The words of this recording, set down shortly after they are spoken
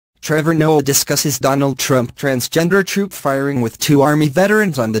Trevor Noah discusses Donald Trump transgender troop firing with 2 Army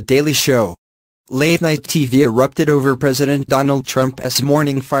veterans on The Daily Show. Late-night TV erupted over President Donald Trump's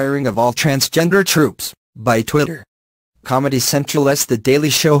morning firing of all transgender troops, by Twitter. Comedy Central's The Daily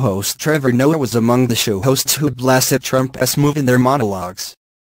Show host Trevor Noah was among the show hosts who blasted Trump's move in their monologues.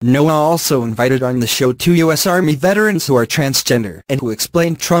 Noah also invited on the show 2 U.S. Army veterans who are transgender and who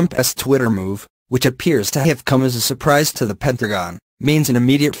explained Trump's Twitter move, which appears to have come as a surprise to the Pentagon, means an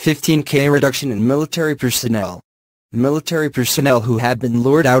immediate 15,000 reduction in military personnel. Military personnel who had been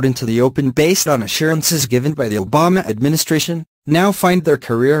lured out into the open based on assurances given by the Obama administration, now find their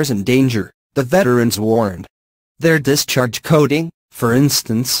careers in danger, the veterans warned. Their discharge coding, for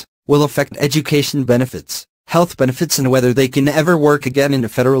instance, will affect education benefits, health benefits and whether they can ever work again in a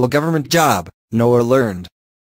federal government job, Noah learned.